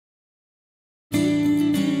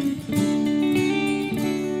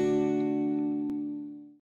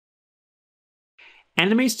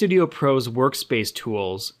Anime Studio Pro's Workspace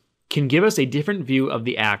tools can give us a different view of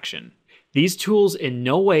the action. These tools in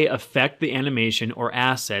no way affect the animation or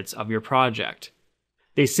assets of your project.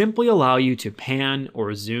 They simply allow you to pan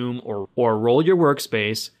or zoom or roll your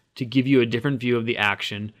workspace to give you a different view of the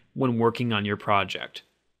action when working on your project.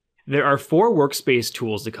 There are 4 workspace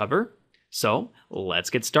tools to cover, so let's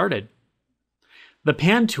get started. The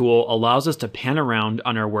pan tool allows us to pan around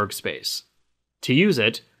on our workspace. To use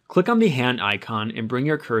it, click on the hand icon and bring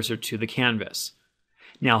your cursor to the canvas.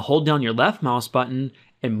 Now hold down your left mouse button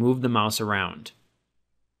and move the mouse around.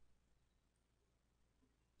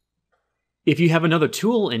 If you have another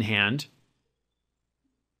tool in hand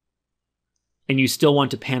and you still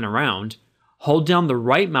want to pan around, hold down the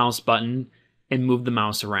right mouse button and move the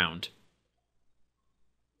mouse around.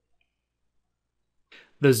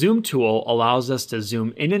 The zoom tool allows us to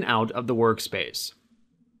zoom in and out of the workspace.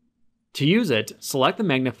 To use it, select the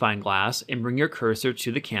magnifying glass and bring your cursor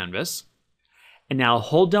to the canvas. And now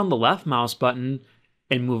hold down the left mouse button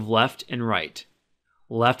and move left and right.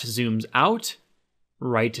 Left zooms out,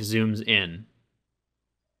 right zooms in.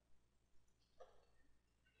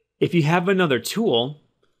 If you have another tool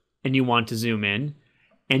and you want to zoom in,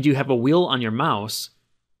 and you have a wheel on your mouse,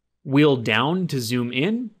 wheel down to zoom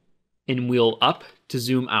in, and wheel up to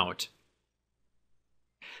zoom out.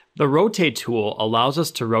 The rotate tool allows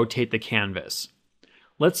us to rotate the canvas.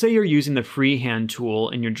 Let's say you're using the freehand tool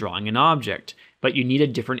and you're drawing an object, but you need a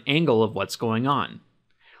different angle of what's going on.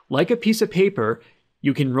 Like a piece of paper,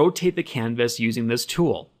 you can rotate the canvas using this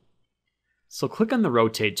tool. So click on the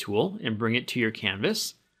rotate tool and bring it to your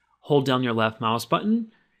canvas, hold down your left mouse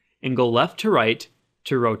button, and go left to right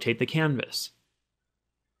to rotate the canvas.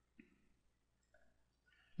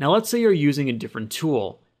 Now let's say you're using a different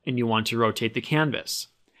tool and you want to rotate the canvas.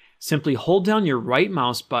 Simply hold down your right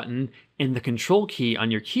mouse button and the control key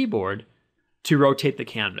on your keyboard to rotate the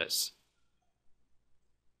canvas.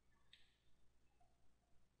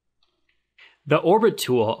 The orbit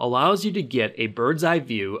tool allows you to get a bird's eye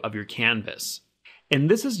view of your canvas.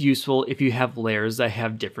 And this is useful if you have layers that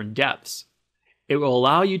have different depths. It will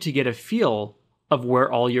allow you to get a feel of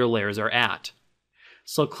where all your layers are at.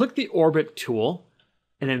 So click the orbit tool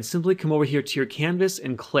and then simply come over here to your canvas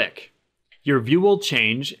and click. Your view will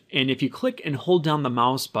change, and if you click and hold down the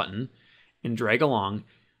mouse button and drag along,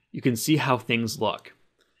 you can see how things look.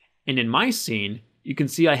 And in my scene, you can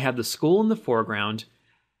see I have the school in the foreground,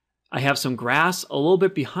 I have some grass a little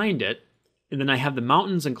bit behind it, and then I have the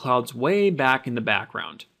mountains and clouds way back in the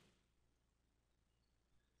background.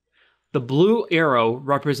 The blue arrow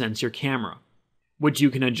represents your camera, which you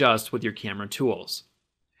can adjust with your camera tools.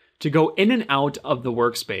 To go in and out of the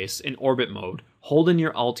workspace in orbit mode, hold in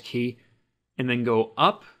your Alt key and then go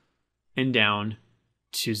up and down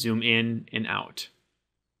to zoom in and out.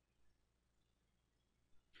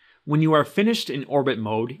 When you are finished in orbit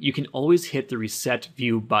mode, you can always hit the Reset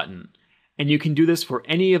View button, and you can do this for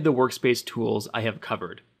any of the workspace tools I have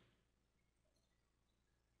covered.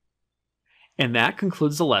 And that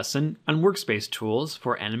concludes the lesson on workspace tools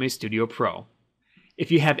for Anime Studio Pro.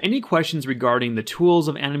 If you have any questions regarding the tools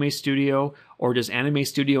of Anime Studio or just Anime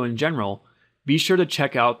Studio in general, be sure to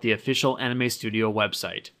check out the official Anime Studio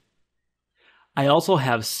website. I also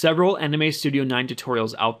have several Anime Studio 9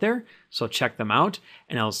 tutorials out there, so check them out,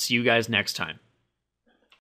 and I'll see you guys next time.